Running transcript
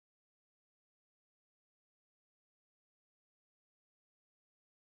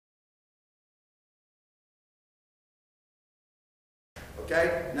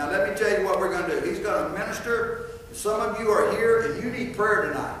Okay? Now let me tell you what we're going to do. He's going to minister. Some of you are here and you need prayer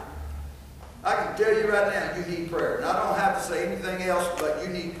tonight. I can tell you right now you need prayer. And I don't have to say anything else, but you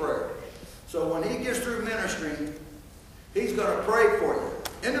need prayer. So when he gets through ministering, he's going to pray for you.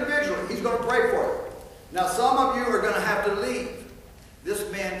 Individually, he's going to pray for you. Now some of you are going to have to leave.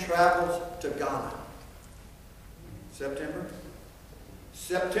 This man travels to Ghana. September.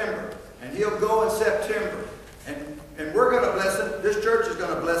 And he'll go in September. And we're going to bless him. This church is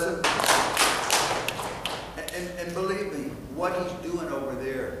going to bless him. And believe me, what he's doing over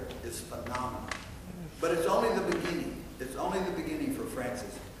there is phenomenal. But it's only the beginning. It's only the beginning for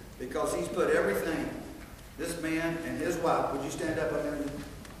Francis. Because he's put everything, this man and his wife, would you stand up on there?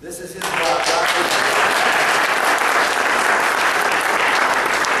 This is his wife.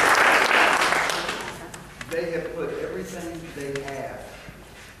 They have put everything they have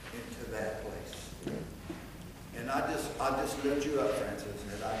into that place. And I just lift you up, Francis.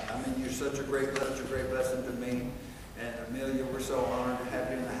 And I mean, you're such a great blessing to me. And Amelia, we're so honored to have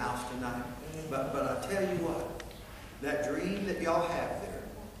you in the house tonight. But I tell you what, that dream that y'all have there,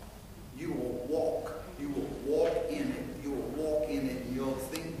 you will walk. You will walk in it. You will walk in it, and you'll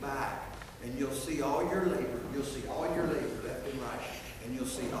think back, and you'll see all your labor. You'll see all your labor left and right, and you'll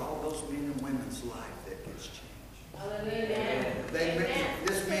see all those men and women's life that gets changed.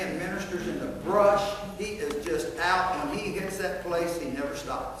 This man ministers in the brush. He is just out. When he hits that place, he never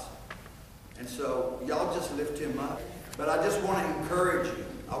stops. And so y'all just lift him up. But I just want to encourage you.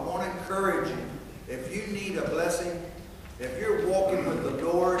 I want to encourage you. If you need a blessing, if you're walking with the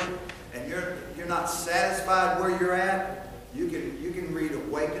Lord and you're not satisfied where you're at, you can read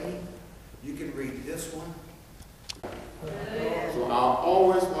Awakening. You can read this one. So I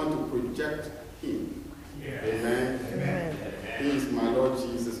always want to project him. Yeah. Amen. Amen. He is my Lord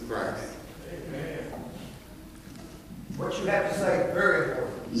Jesus Christ. Amen. What you have to say, very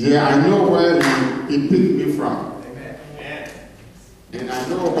important. Yeah, I know where he picked me from. Amen. And I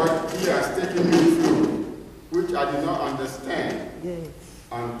know what he has taken me through, which I did not understand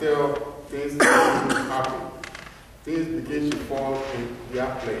until things begin to happen. Things begin to fall in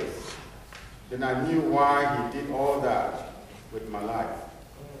their place. Then I knew why he did all that with my life.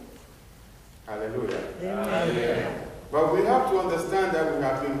 Hallelujah. Amen. But we have to understand that we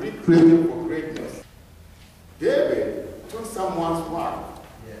have been recreated for greatness. David took someone's wife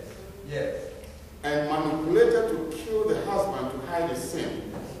and manipulated to kill the husband to hide his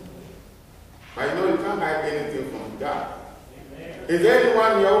sin. But you know you can't hide anything from God. Amen. Is there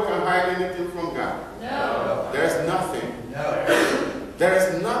anyone here who can hide anything from God? No. There's nothing. No. There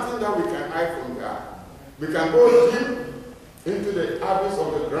is nothing that we can hide from God. We can go deep into the abyss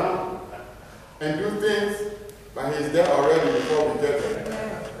of the ground and do things, but he's there already before we get there.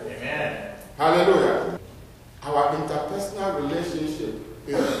 Amen. Hallelujah. Our interpersonal relationship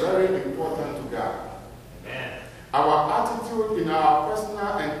is very important to God. Amen. Our attitude in our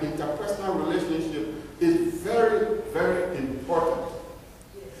personal and interpersonal relationship is very, very important.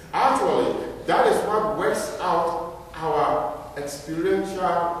 Actually, that is what works out our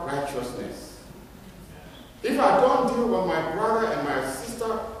experiential righteousness. If I don't deal with my brother and my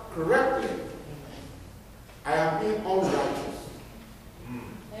sister correctly, I am being unrighteous.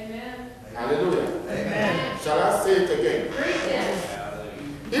 Amen. Hallelujah. Amen. Shall I say it again? Yes.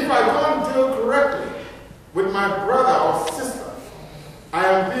 If I don't deal correctly with my brother or sister, I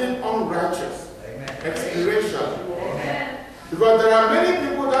am being unrighteous. Amen. Experientially. Amen. Because there are many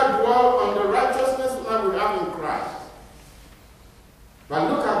people that dwell on the righteousness that we have in Christ. But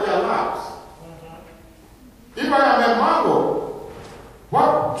look at their lives. If I am a mango,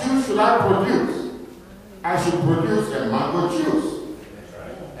 what juice should I produce? I should produce a mango juice.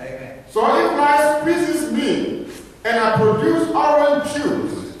 Amen. So if Christ squeezes me and I produce orange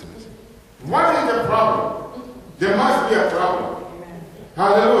juice, what is the problem? There must be a problem.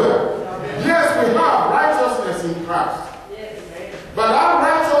 Hallelujah. Yes, we have righteousness in Christ. But our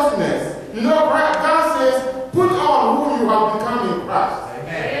righteousness, you know, God says, put on who you have become in Christ.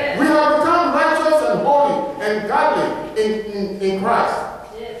 Amen. We have become righteous and holy and godly in Christ.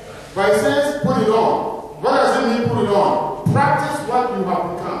 But it says, put it on. What does it mean, put it on? Practice what you have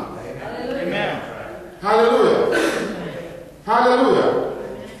become. Amen. Hallelujah. Hallelujah.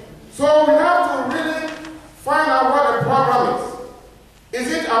 So we have to really find out what the problem is. Is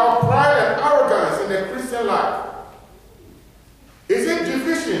it our pride and arrogance in the Christian life? Is it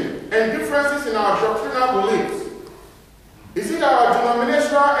division and differences in our doctrinal beliefs? Is it our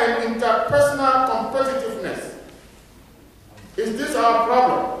denominational and interpersonal competitiveness? Is this our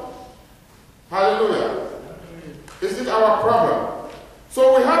problem? Hallelujah. Is it our problem?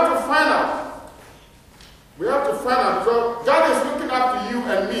 So we have to find out. We have to find out. So God is looking up to you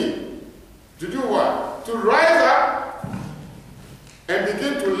and me to do what? To rise up and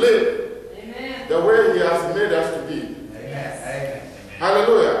begin to live the way He has made us to be. Amen.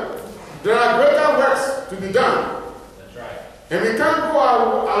 Hallelujah. There are greater works to be done. That's right. And we can't go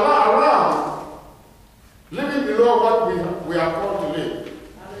around living below what we are called to live.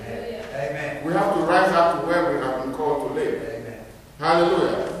 Hallelujah. Amen. We have to rise up to where we have been called to live. Amen.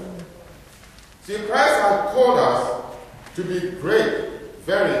 Hallelujah. See, Christ has called us to be great,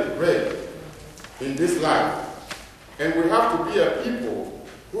 very great in this life. And we have to be a people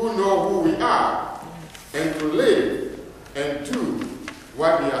who know who we are and to live and do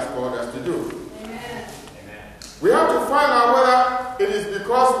what He has called us to do. Amen. We have to find out whether it is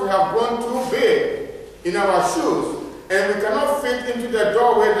because we have grown too big in our shoes and we cannot fit into the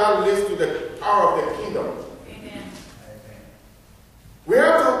doorway that leads to the power of the kingdom. Amen. We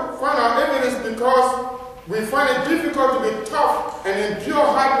have to find out if it is because we find it difficult to be tough and endure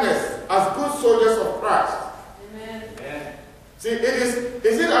hardness as good soldiers of Christ. Amen. See,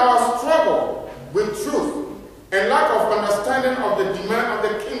 is it our struggle with truth and lack of understanding of the demand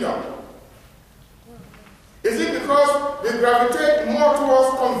of the kingdom? Is it because we gravitate more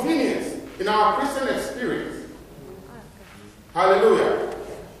towards convenience in our Christian experience? Hallelujah.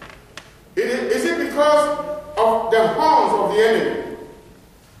 Is it because of the horns of the enemy?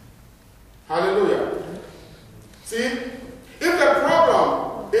 Hallelujah. See, if the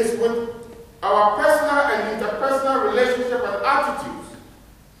problem is with our personal and interpersonal relationship and attitudes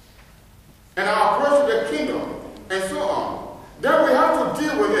and our approach to the kingdom and so on, then we have to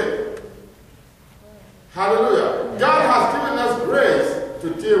deal with it. Hallelujah. God has given us grace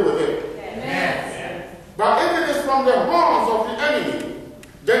to deal with it. Amen. But if it is from the horns of the enemy,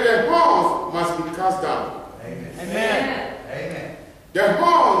 then the horns must be cast down. Amen. Amen. Amen. The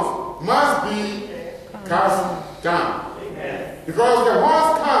horns must be cast down. Amen. Because the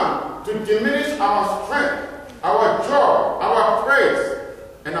horns come to diminish our strength, our joy, our praise,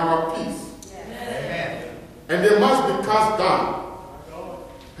 and our peace. Amen. And they must be cast down.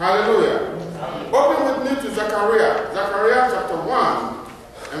 Hallelujah. Open with me to Zechariah. Zechariah chapter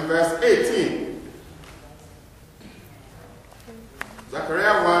 1 and verse 18.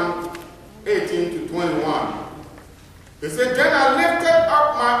 Zechariah 1, 18 to 21. He said, Then I lifted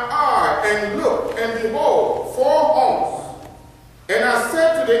up my eye and looked, and behold, 4 horns. And I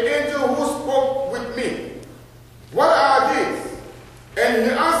said to the angel who spoke with me, What are these? And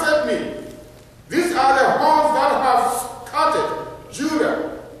he answered me, These are the horns that have scattered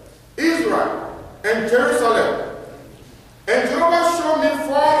Judah, Israel, and Jerusalem. And Jehovah showed me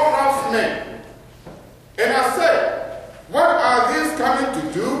 4 craftsmen. And I said, What are these coming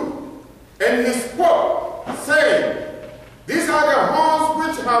to do? And he spoke, saying, These are the horns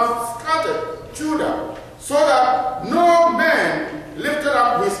which have scattered Judah, so that no man lifted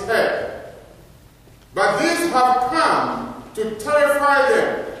up his head. But these have come to terrify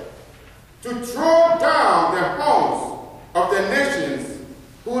them, to throw down the horns of the nations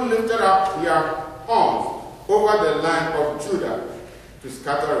who lifted up their horns over the land of Judah to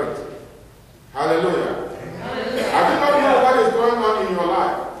scatter it. Hallelujah. I do not know what is going on in your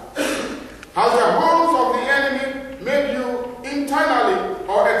life. Has the horns of the enemy made you internally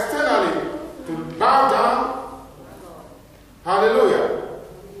or externally to bow down? Hallelujah.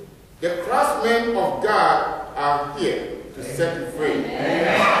 The craftsmen of God are here to set you free.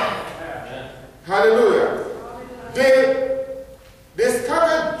 Amen. Hallelujah. They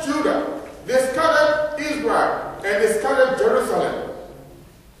scattered Judah, they scattered Israel, and they scattered Jerusalem.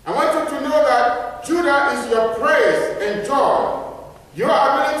 I want you to know that Judah is your praise and joy, your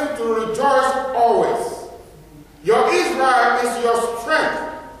ability to rejoice always. Your Israel is your strength,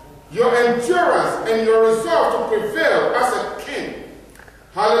 your endurance, and your resolve to prevail as a king.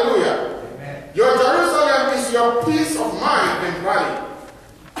 Hallelujah. Amen. Your Jerusalem is your peace of mind and body.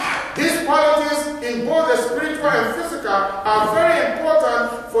 These qualities in both the spiritual and physical are very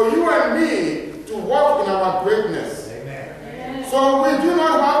important for you and me to walk in our greatness. Amen. So we do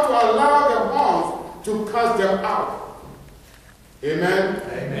not have to allow the horns to cast them out. Amen.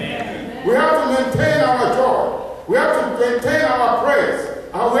 Amen. We have to maintain our joy. We have to maintain our praise.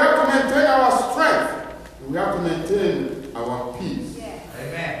 And we have to maintain our strength. We have to maintain our peace.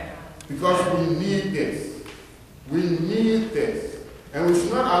 Amen. Because we need this. We need this. And we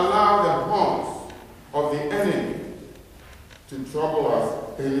should not allow the horns of the enemy to trouble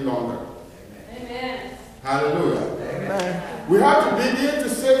us any longer. Amen. Hallelujah. Amen. We have to begin to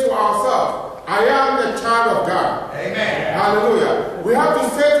say to ourselves, I am the child of God. Amen. Hallelujah. We have to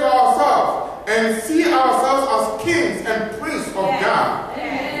say to ourselves and see ourselves as kings and priests of God.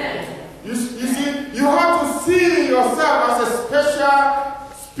 Amen. You see, you have to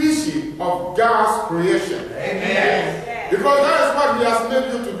God's creation. Amen. Because that is what He has made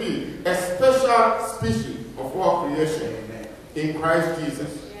you to be, a special species of all creation in Christ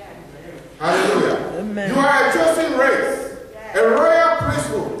Jesus. Hallelujah. Amen. You are a chosen race, a royal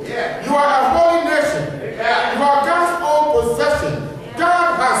priesthood. You are a holy nation. You are God's own possession. God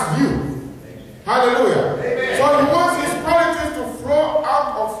has you. Hallelujah. So He wants His qualities to flow out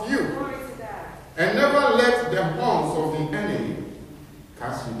of you. And never let the horns of the enemy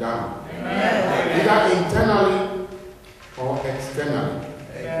cast you down. Either internally or externally.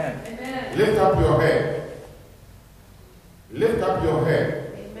 Amen. Lift up your head. Lift up your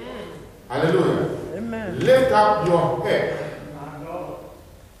head. Amen. Hallelujah. Amen. Lift up your head.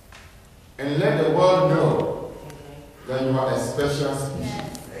 And let the world know that you are a special species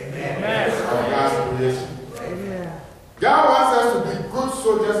of God's creation. Amen. God wants us to be good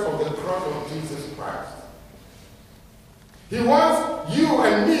soldiers of the cross of Jesus Christ. He wants you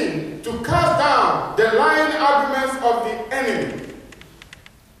and me to cast down the lying arguments of the enemy.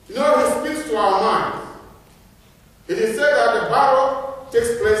 You know, He speaks to our minds. It is said that the battle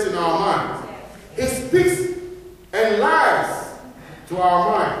takes place in our minds. He speaks and lies to our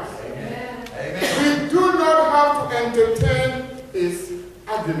minds. We do not have to entertain His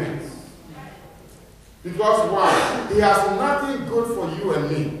arguments. Because why? He has nothing good for you and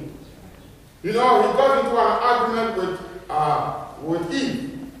me. You know, he got into an argument with Eve.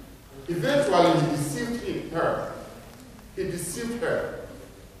 Eventually, he deceived her. He deceived her.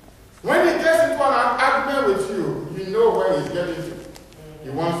 When he gets into an argument with you, you know where he's getting to. He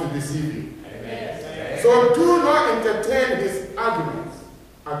wants to deceive you. Amen. So do not entertain his arguments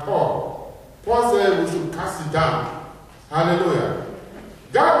at all. Paul said we should cast it down. Hallelujah.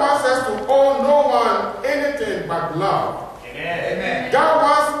 God wants us to owe no one anything but love. Amen. God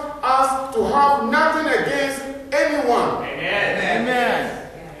wants us to have nothing against anyone. Amen.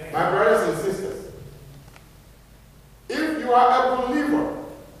 Amen. My brothers and sisters, if you are a believer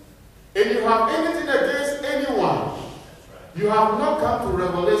and you have anything against anyone, you have not come to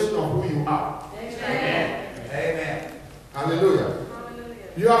revelation of who you are. Amen. Amen. Hallelujah.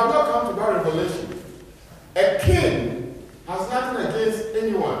 You have not come to that revelation. A king has nothing against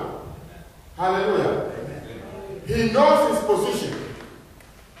anyone. Hallelujah. He knows his position.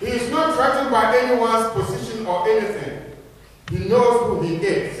 He is not threatened by anyone's position or anything. He knows who he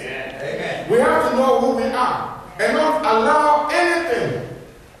is. Amen. We have to know who we are and not allow anything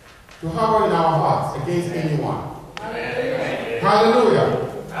to hover in our hearts against anyone. Amen.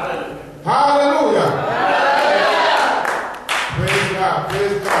 Hallelujah. Hallelujah. Hallelujah. Praise God.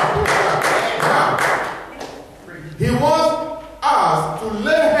 Praise God. Praise God. Now, he wants us to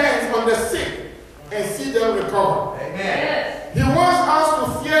lay hands on the sick and see them recover. Amen. He wants us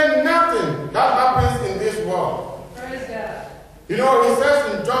to fear nothing that happens in this world. Praise God. You know, he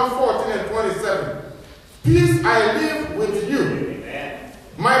says in John 14 and 27, peace I leave with you. Amen.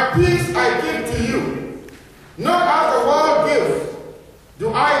 My peace I give to you. Not as the world gives,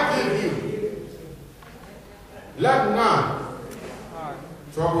 do I give you. Let none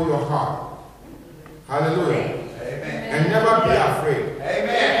trouble your heart. Hallelujah. Amen. And never be afraid.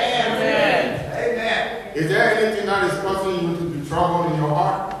 Amen. Amen. Amen. Is there anything that is causing you to be troubled in your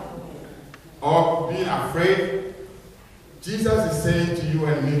heart? Or being afraid? Jesus is saying to you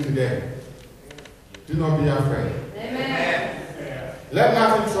and me today, do not be afraid. Amen. Let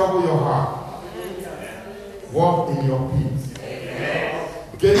nothing trouble your heart. Walk in your peace. Amen.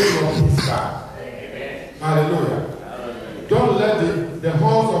 Gain your peace back. Amen. Hallelujah. Don't let the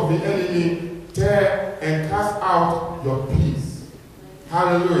horns of the enemy tear and cast out your peace.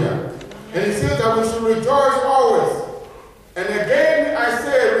 Hallelujah. And he says that we should rejoice always. And again I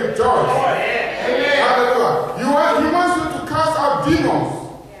say rejoice. Amen. Hallelujah. He wants you to cast out demons.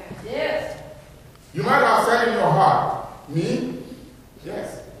 Yes. You might have said in your heart, me?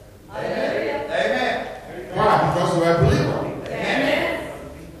 Yes. Amen. Amen. Why? Because you are a believer. Amen.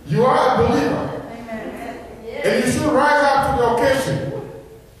 You are a believer. Amen. And you should rise up to the occasion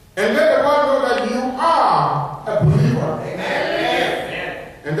and let the world know that you are a believer.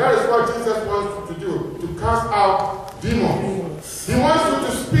 Amen. And that is what Jesus wants you to do, to cast out demons. He wants you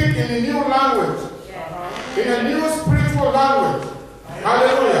to speak in a new language, in a new spiritual language.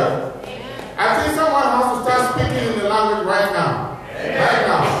 Hallelujah. I think someone has to start speaking in the language right now. Right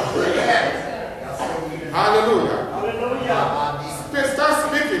now. Hallelujah. Hallelujah. Start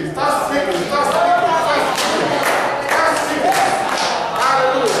speaking. Start speaking. Start speaking. Start speaking. Start speaking.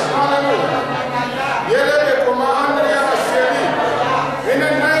 Hallelujah. Hallelujah. In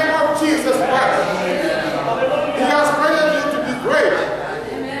the name of Jesus Christ, He has created you to be great.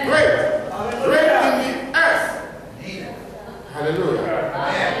 Great. Great in the earth. Hallelujah.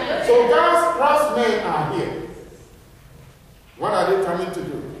 coming to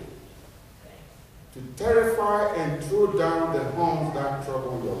do? To terrify and throw down the homes that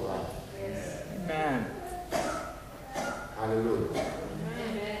trouble your life. Yes. Amen. Hallelujah.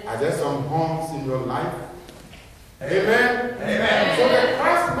 Amen. Are there some homes in your life? Amen. Amen. So the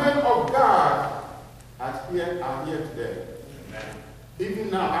craftsmen of God are here today. Amen. Even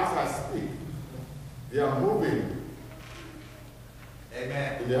now, as I speak, they are moving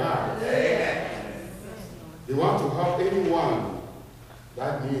Amen. in the house. Amen. They want to help anyone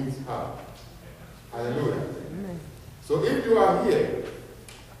that needs help. Hallelujah. So if you are here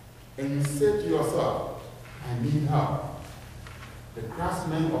and you say to yourself, I need help, the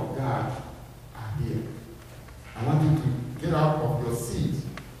craftsmen of God are here. I want you to get out of your seat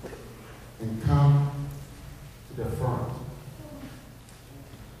and come to the front.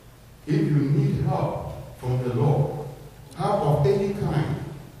 If you need help from the Lord, help of any kind,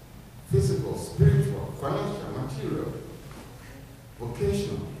 physical, spiritual, financial, material,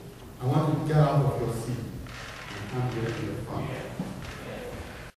 vocational, I want you to get out of your seat and come here to the front.